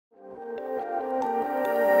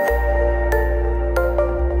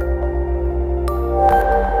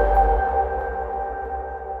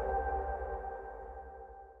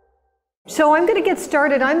So I'm going to get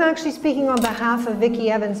started. I'm actually speaking on behalf of Vicki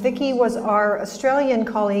Evans. Vicki was our Australian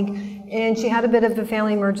colleague, and she had a bit of a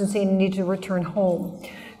family emergency and needed to return home.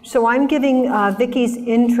 So I'm giving Vicki's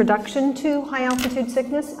introduction to high altitude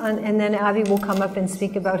sickness, and then Abby will come up and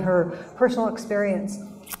speak about her personal experience.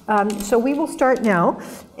 So we will start now,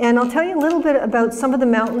 and I'll tell you a little bit about some of the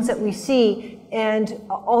mountains that we see and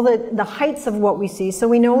all the heights of what we see. So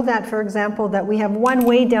we know that, for example, that we have one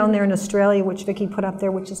way down there in Australia, which Vicki put up there,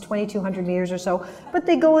 which is 2,200 meters or so, but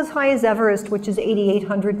they go as high as Everest, which is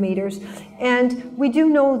 8,800 meters. And we do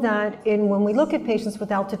know that when we look at patients with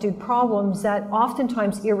altitude problems, that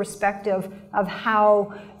oftentimes, irrespective of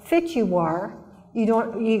how fit you are,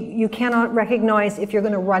 you cannot recognize if you're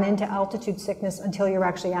going to run into altitude sickness until you're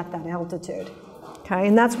actually at that altitude. Okay,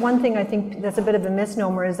 and that's one thing I think that's a bit of a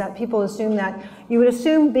misnomer, is that people assume that you would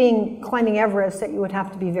assume climbing Everest that you would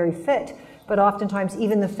have to be very fit, but oftentimes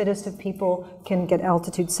even the fittest of people can get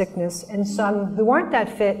altitude sickness, and some who aren't that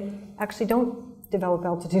fit actually don't develop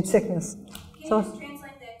altitude sickness. Can you just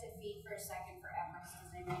translate that to feet for a second for Everest,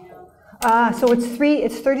 because I may know? So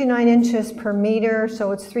it's 39 inches per meter,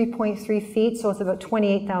 so it's 3.3 feet, so it's about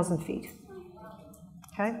 28,000 feet.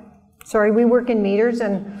 Okay, sorry, we work in meters,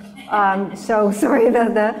 and so sorry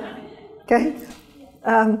about that. Okay.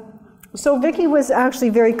 So Vicki was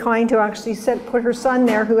actually very kind to actually put her son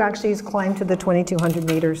there, who actually has climbed to the 2,200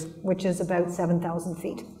 meters, which is about 7,000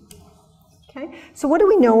 feet. Okay. So what do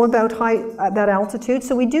we know about altitude?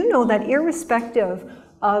 So we do know that irrespective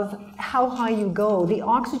of how high you go, the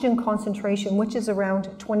oxygen concentration, which is around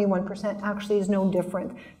 21%, actually is no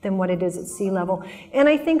different than what it is at sea level. And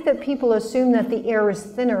I think that people assume that the air is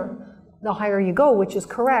thinner the higher you go, which is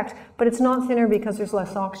correct, but it's not thinner because there's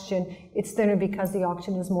less oxygen. It's thinner because the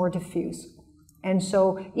oxygen is more diffuse. And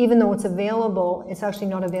so even though it's available, it's actually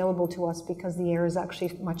not available to us because the air is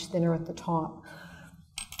actually much thinner at the top.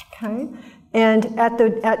 Okay, and at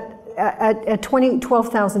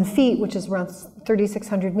 12,000 feet, which is around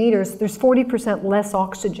 3,600 meters, there's 40% less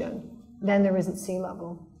oxygen than there is at sea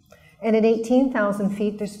level. And at 18,000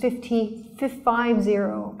 feet, there's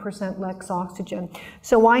 50% less oxygen.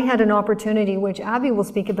 So I had an opportunity, which Abby will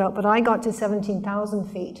speak about, but I got to 17,000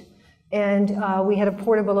 feet. And we had a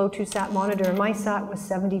portable O2 sat monitor, and my sat was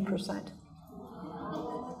 70%.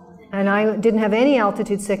 And I didn't have any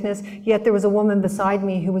altitude sickness, yet there was a woman beside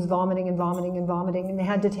me who was vomiting and vomiting and vomiting, and they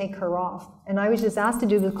had to take her off. And I was just asked to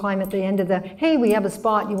do the climb at the end of hey, we have a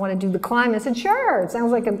spot, you want to do the climb? I said, sure, it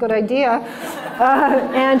sounds like a good idea.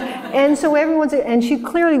 And so and she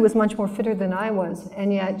clearly was much more fitter than I was,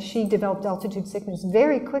 and yet she developed altitude sickness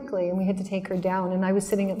very quickly, and we had to take her down, and I was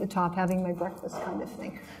sitting at the top having my breakfast kind of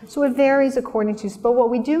thing. So it varies according to, but what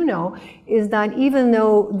we do know is that even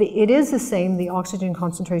though it is the same, the oxygen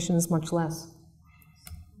concentration is much less.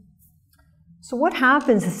 So what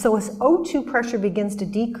happens is, so as O2 pressure begins to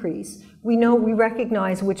decrease, we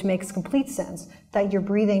recognize, which makes complete sense, that your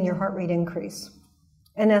breathing, your heart rate increase.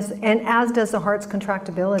 And as does the heart's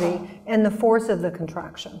contractibility and the force of the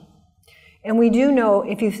contraction. And we do know,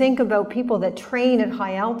 if you think about people that train at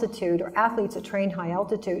high altitude, or athletes that train high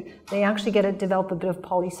altitude, they actually develop a bit of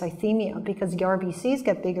polycythemia, because the RBCs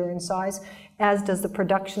get bigger in size, as does the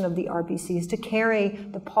production of the RBCs to carry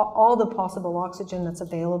all the possible oxygen that's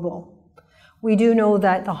available. We do know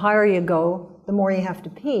that the higher you go, the more you have to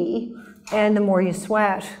pee, and the more you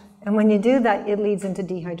sweat. And when you do that, it leads into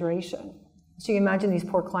dehydration. So you imagine these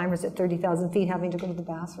poor climbers at 30,000 feet having to go to the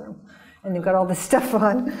bathroom, and they've got all this stuff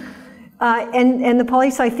on. And the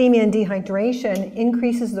polycythemia and dehydration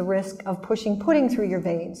increases the risk of pudding through your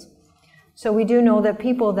veins. So we do know that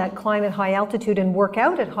people that climb at high altitude and work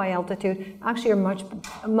out at high altitude actually are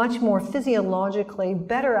much more physiologically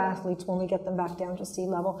better athletes when we get them back down to sea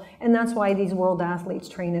level. And that's why these world athletes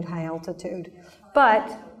train at high altitude. But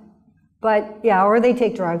yeah, or they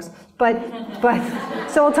take drugs.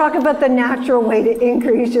 So we'll talk about the natural way to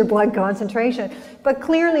increase your blood concentration. But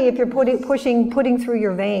clearly, if you're pudding through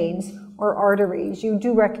your veins or arteries, you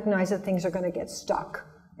do recognize that things are going to get stuck.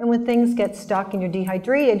 And when things get stuck and you're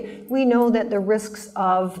dehydrated, we know that the risks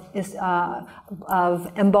of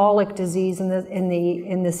embolic disease in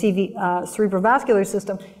the cerebrovascular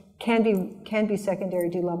system can be secondary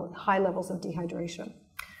to high levels of dehydration.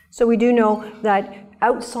 So we do know that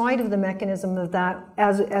outside of the mechanism of that,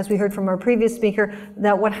 as we heard from our previous speaker,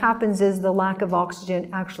 that what happens is the lack of oxygen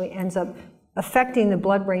actually ends up affecting the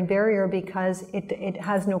blood-brain barrier because it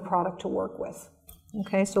has no product to work with.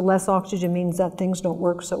 Okay, so less oxygen means that things don't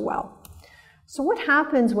work so well. So what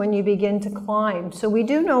happens when you begin to climb? So we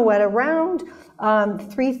do know at around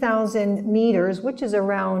 3,000 meters, which is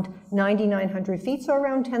around 9,900 feet, so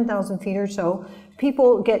around 10,000 feet or so,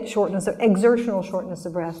 people get exertional shortness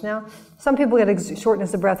of breath. Now, some people get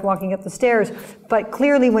shortness of breath walking up the stairs, but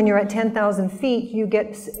clearly when you're at 10,000 feet, you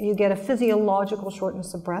get a physiological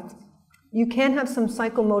shortness of breath. You can have some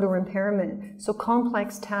psychomotor impairment, so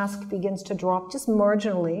complex task begins to drop just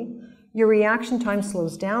marginally. Your reaction time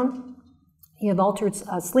slows down. You have altered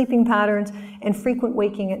sleeping patterns and frequent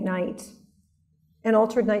waking at night and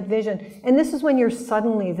altered night vision. And this is when you're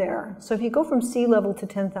suddenly there. So if you go from sea level to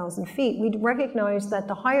 10,000 feet, we recognize that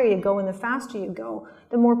the higher you go and the faster you go,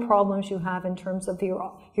 the more problems you have in terms of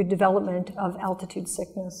your development of altitude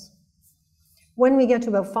sickness. When we get to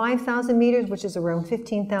about 5,000 meters, which is around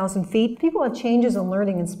 15,000 feet, people have changes in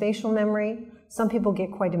learning and spatial memory. Some people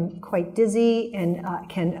get quite dizzy and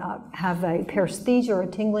can have a paresthesia or a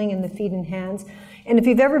tingling in the feet and hands. And if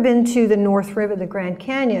you've ever been to the North Rim of the Grand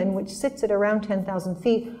Canyon, which sits at around 10,000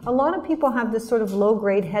 feet, a lot of people have this sort of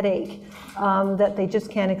low-grade headache that they just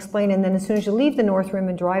can't explain. And then as soon as you leave the North Rim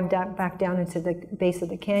and drive back down into the base of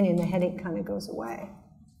the canyon, the headache kind of goes away.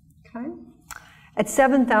 Okay? At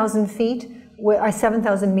 7,000 feet,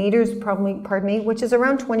 7,000 meters, pardon me, which is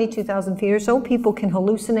around 22,000 feet or so, people can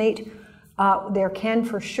hallucinate. There can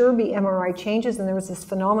for sure be MRI changes, and there was this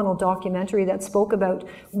phenomenal documentary that spoke about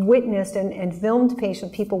witnessed and filmed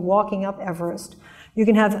people walking up Everest. You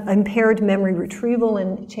can have impaired memory retrieval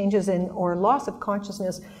and changes in or loss of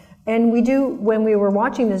consciousness. And when we were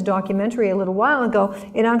watching this documentary a little while ago,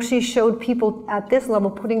 it actually showed people at this level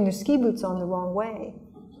putting their ski boots on the wrong way.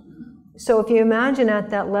 So if you imagine at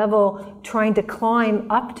that level trying to climb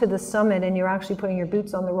up to the summit and you're actually putting your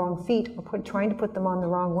boots on the wrong feet or trying to put them on the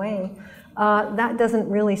wrong way, that doesn't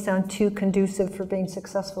really sound too conducive for being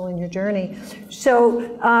successful in your journey. So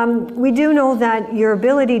we do know that your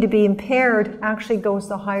ability to be impaired actually goes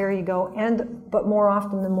the higher you go, but more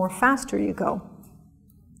often the more faster you go.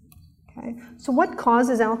 Okay. So what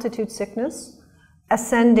causes altitude sickness?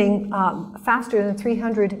 Ascending faster than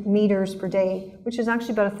 300 meters per day, which is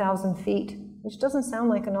actually about 1,000 feet, which doesn't sound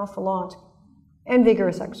like an awful lot, and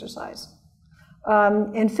vigorous exercise.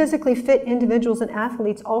 And physically fit individuals and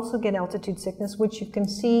athletes also get altitude sickness, which you can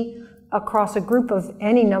see across a group of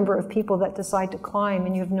any number of people that decide to climb,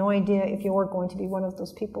 and you have no idea if you're going to be one of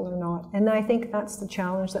those people or not. And I think that's the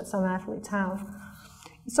challenge that some athletes have.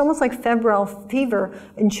 It's almost like febrile fever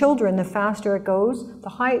in children. The faster it goes, the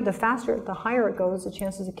higher it goes, the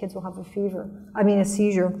chances the kids will have a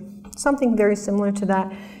seizure. Something very similar to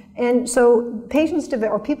that. And so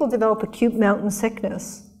people develop acute mountain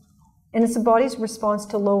sickness. And it's the body's response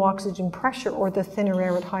to low oxygen pressure or the thinner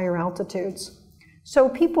air at higher altitudes. So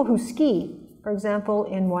people who ski, for example,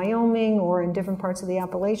 in Wyoming or in different parts of the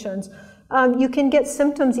Appalachians, you can get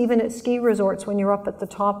symptoms even at ski resorts when you're up at the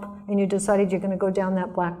top and you decided you're going to go down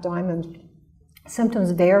that black diamond.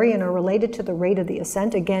 Symptoms vary and are related to the rate of the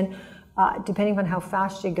ascent. Again, depending on how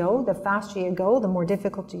fast you go, the more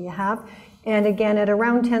difficulty you have. And again, at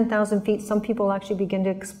around 10,000 feet, some people actually begin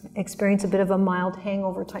to experience a bit of a mild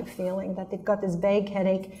hangover type feeling, that they've got this vague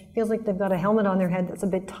headache, feels like they've got a helmet on their head that's a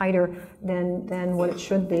bit tighter than what it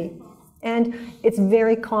should be. And it's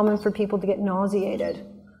very common for people to get nauseated.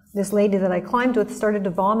 This lady that I climbed with started to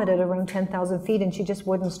vomit at around 10,000 feet, and she just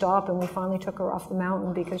wouldn't stop, and we finally took her off the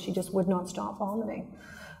mountain because she just would not stop vomiting.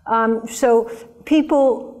 So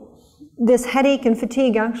this headache and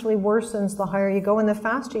fatigue actually worsens the higher you go and the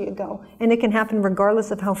faster you go, and it can happen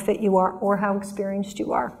regardless of how fit you are or how experienced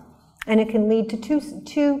you are. And it can lead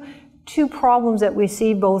to two problems that we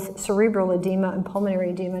see, both cerebral edema and pulmonary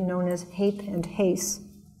edema, known as HAPE and HACE.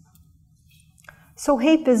 So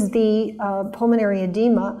HAPE is the pulmonary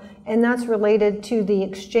edema, and that's related to the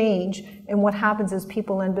exchange. And what happens is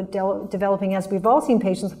people end up developing, as we've all seen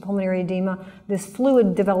patients with pulmonary edema, this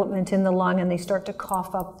fluid development in the lung, and they start to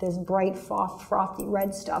cough up this bright, frothy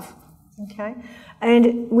red stuff. Okay?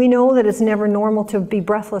 And we know that it's never normal to be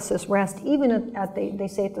breathless at rest, even they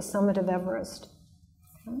say at the summit of Everest.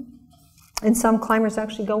 Okay? And some climbers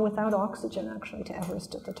actually go without oxygen, actually, to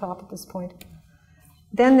Everest at the top at this point.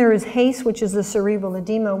 Then there is HACE, which is the cerebral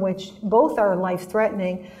edema, which both are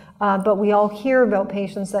life-threatening, but we all hear about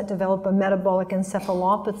patients that develop a metabolic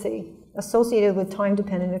encephalopathy associated with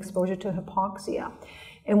time-dependent exposure to hypoxia.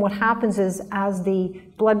 And what happens is, as the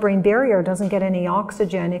blood-brain barrier doesn't get any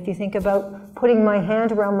oxygen, if you think about putting my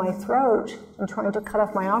hand around my throat and trying to cut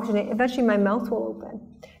off my oxygen, eventually my mouth will open.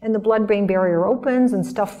 And the blood-brain barrier opens and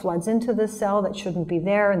stuff floods into the cell that shouldn't be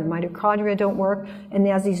there, and the mitochondria don't work. And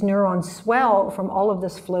as these neurons swell from all of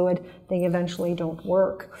this fluid, they eventually don't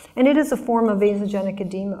work. And it is a form of vasogenic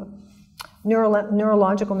edema.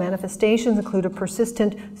 Neurological manifestations include a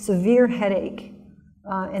persistent severe headache,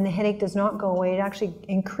 and the headache does not go away. It actually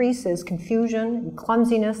increases confusion and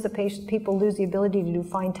clumsiness. People lose the ability to do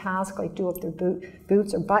fine tasks like do up their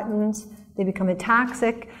boots or buttons. They become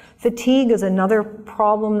ataxic. Fatigue is another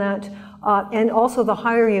problem that, and also the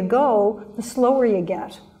higher you go, the slower you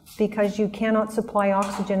get, because you cannot supply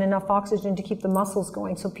enough oxygen to keep the muscles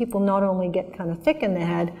going. So people not only get kind of thick in the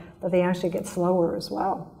head, but they actually get slower as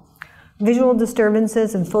well. Visual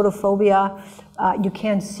disturbances and photophobia, you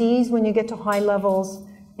can seize when you get to high levels,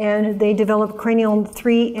 and they develop cranial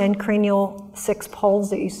 3 and cranial 6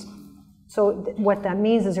 palsies. So what that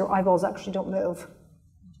means is your eyeballs actually don't move.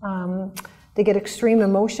 They get extreme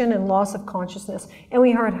emotion and loss of consciousness. And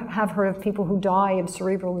we have heard of people who die of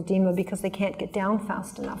cerebral edema because they can't get down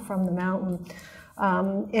fast enough from the mountain.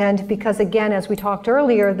 And because, again, as we talked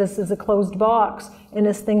earlier, this is a closed box, and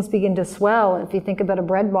as things begin to swell, if you think about a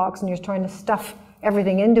bread box and you're trying to stuff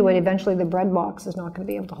everything into it, eventually the bread box is not going to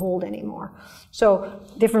be able to hold anymore. So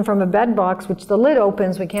different from a bed box, which the lid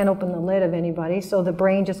opens, we can't open the lid of anybody, so the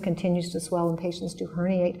brain just continues to swell and patients do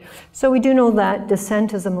herniate. So we do know that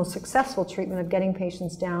descent is the most successful treatment of getting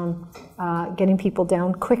patients down, getting people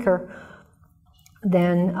down quicker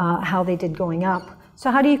than how they did going up.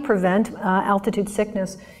 So how do you prevent altitude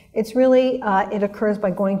sickness? It's really, it occurs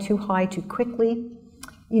by going too high too quickly.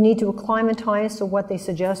 You need to acclimatize, so what they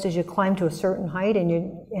suggest is you climb to a certain height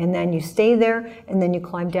and then you stay there, and then you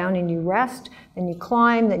climb down and you rest, then you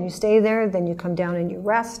climb, then you stay there, then you come down and you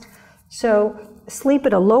rest. So sleep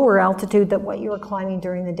at a lower altitude than what you were climbing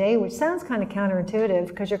during the day, which sounds kind of counterintuitive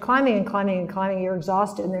because you're climbing and climbing and climbing, you're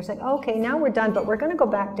exhausted, and they're saying, okay, now we're done, but we're going to go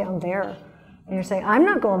back down there. And you're saying, I'm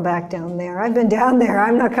not going back down there. I've been down there.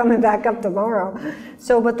 I'm not coming back up tomorrow.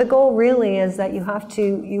 So, but the goal really is that you have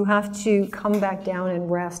to come back down and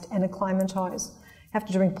rest and acclimatize. You have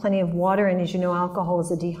to drink plenty of water, and as you know, alcohol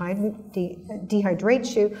is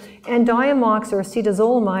dehydrates you. And Diamox or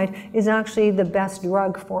acetazolamide is actually the best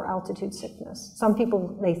drug for altitude sickness. Some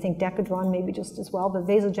people, they think Decadron maybe just as well, but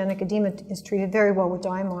vasogenic edema is treated very well with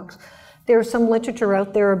Diamox. There's some literature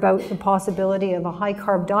out there about the possibility of a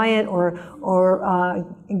high-carb diet or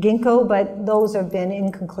ginkgo, but those have been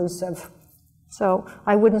inconclusive. So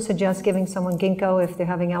I wouldn't suggest giving someone ginkgo if they're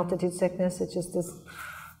having altitude sickness. It just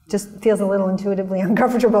feels a little intuitively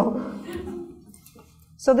uncomfortable.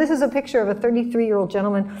 So this is a picture of a 33-year-old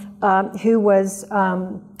gentleman who was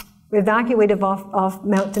evacuated off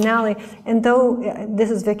Mount Denali, and though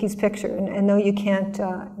this is Vicky's picture, and though you can't,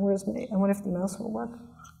 I wonder if the mouse will work.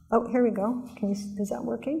 Oh, here we go. Is that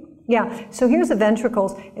working? Yeah. So here's the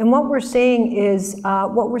ventricles, and what we're saying is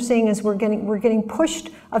we're getting pushed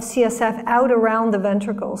of CSF out around the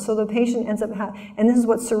ventricles. So the patient ends up and this is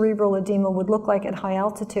what cerebral edema would look like at high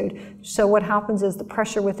altitude. So what happens is the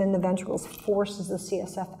pressure within the ventricles forces the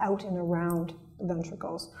CSF out and around the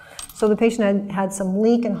ventricles. So the patient had some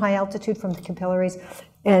leak in high altitude from the capillaries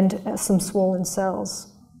and some swollen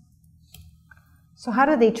cells. So how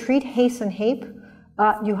do they treat HACE and HAPE?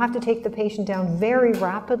 You have to take the patient down very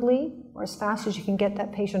rapidly, or as fast as you can get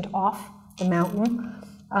that patient off the mountain.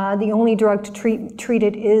 The only drug to treat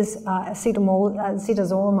it is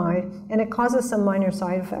acetazolamide, and it causes some minor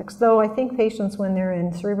side effects. Though I think patients, when they're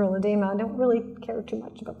in cerebral edema, don't really care too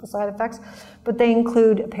much about the side effects, but they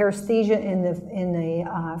include paresthesia in the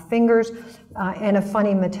fingers and a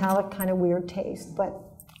funny metallic kind of weird taste. But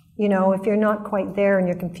you know, if you're not quite there and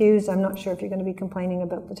you're confused, I'm not sure if you're going to be complaining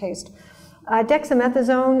about the taste.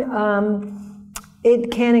 Dexamethasone, it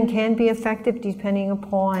can be effective depending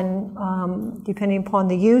upon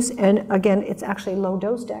the use, and again, it's actually low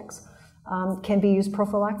dose Dex. Can be used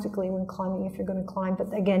prophylactically when climbing if you're going to climb,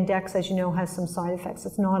 but again, Dex, as you know, has some side effects.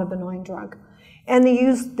 It's not a benign drug. And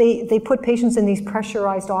they put patients in these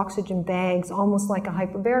pressurized oxygen bags, almost like a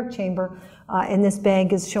hyperbaric chamber, and this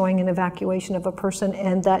bag is showing an evacuation of a person,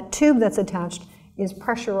 and that tube that's attached is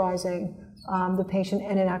pressurizing the patient,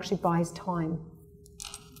 and it actually buys time.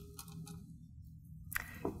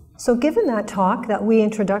 So given that talk, that wee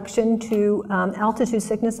introduction to altitude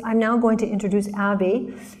sickness, I'm now going to introduce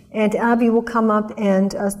Abby, and Abby will come up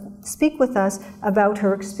and speak with us about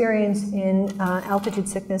her experience in altitude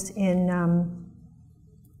sickness in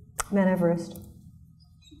Mount Everest.